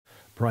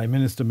Prime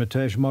Minister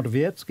Mateusz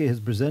Morawiecki has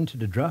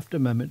presented a draft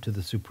amendment to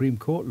the Supreme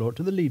Court law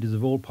to the leaders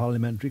of all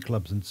parliamentary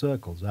clubs and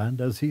circles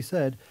and, as he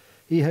said,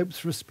 he hopes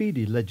for a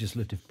speedy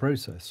legislative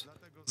process.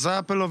 I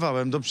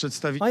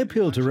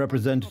appeal to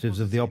representatives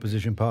of the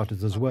opposition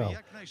parties as well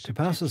to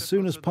pass as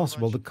soon as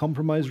possible the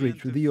compromise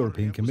reached with the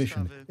European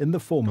Commission in the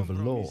form of a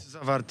law.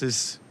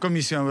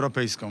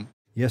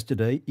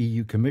 Yesterday,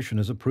 EU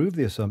commissioners approved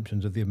the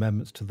assumptions of the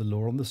amendments to the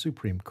law on the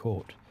Supreme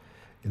Court.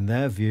 In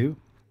their view,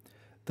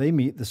 they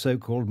meet the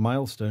so-called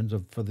milestones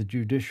for the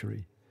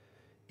judiciary.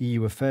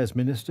 EU Affairs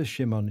Minister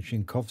Szymon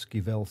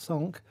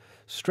Szynkowski-Welsonk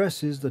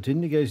stresses that in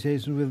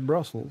negotiations with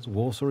Brussels,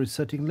 Warsaw is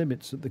setting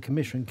limits that the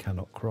Commission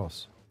cannot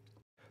cross.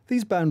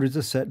 These boundaries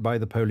are set by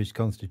the Polish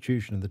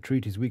constitution and the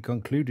treaties we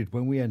concluded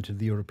when we entered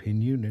the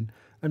European Union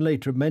and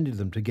later amended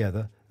them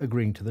together,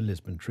 agreeing to the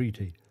Lisbon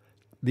Treaty.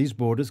 These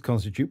borders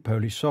constitute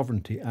Polish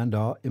sovereignty and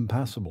are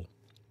impassable.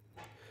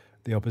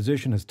 The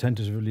opposition has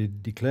tentatively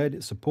declared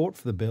its support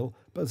for the bill,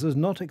 but does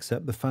not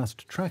accept the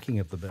fast tracking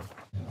of the bill.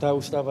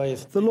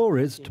 The law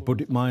is, to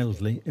put it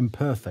mildly,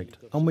 imperfect,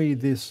 and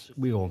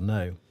we all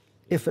know.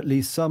 If at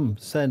least some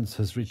sense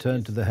has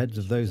returned to the heads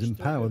of those in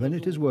power, then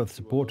it is worth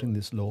supporting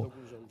this law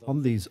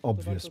on these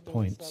obvious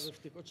points.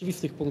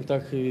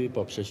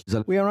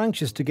 We are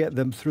anxious to get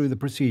them through the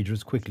procedure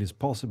as quickly as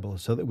possible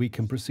so that we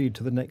can proceed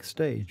to the next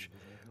stage,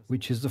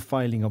 which is the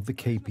filing of the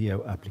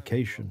KPO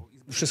application.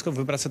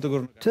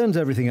 Turns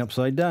everything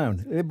upside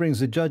down. It brings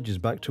the judges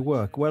back to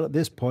work. Well, at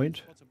this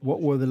point,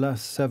 what were the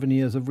last 7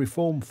 years of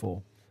reform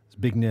for?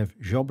 Zbigniew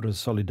Ziobra's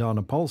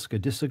Solidarna Polska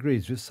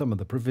disagrees with some of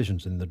the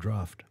provisions in the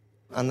draft.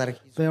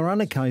 They are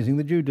anarchizing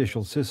the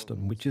judicial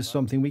system, which is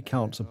something we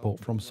can't support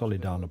from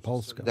Solidarna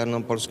Polska.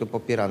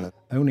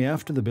 Only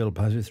after the bill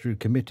passes through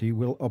committee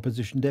will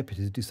opposition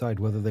deputies decide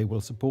whether they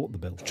will support the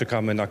bill.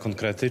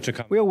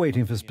 We are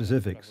waiting for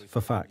specifics,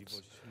 for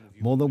facts.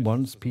 More than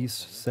once, PiS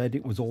said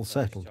it was all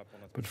settled,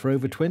 but for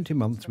over 20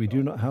 months we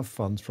do not have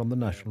funds from the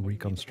National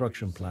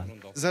Reconstruction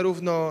Plan.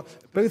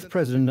 Both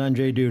President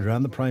Andrzej Duda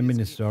and the Prime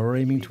Minister are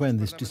aiming to end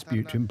this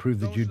dispute to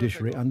improve the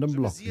judiciary and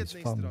unblock these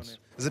funds.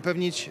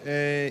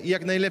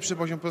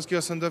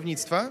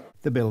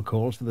 The bill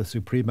calls for the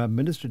Supreme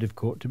Administrative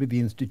Court to be the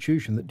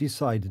institution that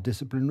decides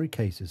disciplinary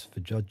cases for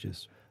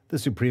judges. The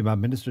Supreme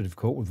Administrative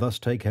Court will thus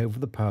take over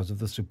the powers of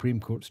the Supreme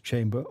Court's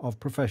Chamber of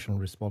Professional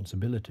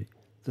Responsibility.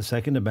 The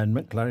Second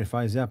Amendment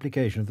clarifies the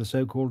application of the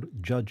so-called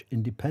judge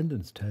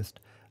independence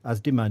test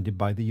as demanded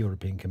by the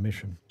European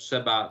Commission.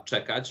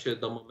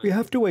 We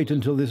have to wait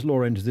until this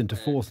law enters into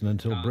force and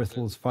until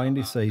Brussels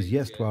finally says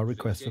yes to our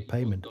request for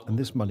payment and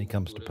this money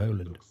comes to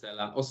Poland.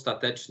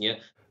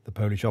 The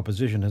Polish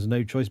opposition has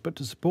no choice but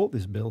to support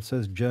this bill,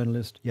 says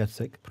journalist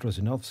Jacek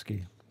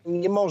Prozynowski.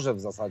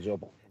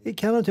 It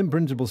cannot in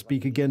principle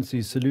speak against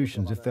these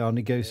solutions if they are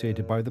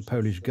negotiated by the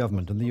Polish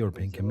government and the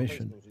European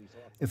Commission.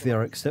 If they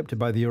are accepted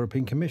by the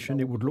European Commission,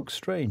 it would look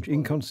strange,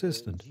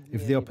 inconsistent,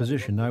 if the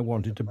opposition now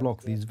wanted to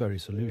block these very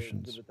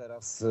solutions.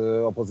 As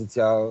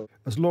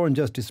Law and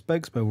Justice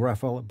spokesman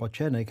Rafał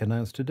Bochenek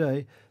announced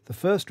today, the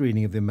first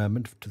reading of the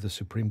amendment to the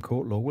Supreme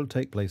Court law will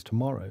take place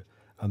tomorrow,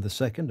 and the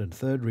second and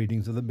third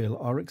readings of the bill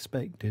are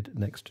expected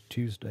next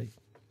Tuesday.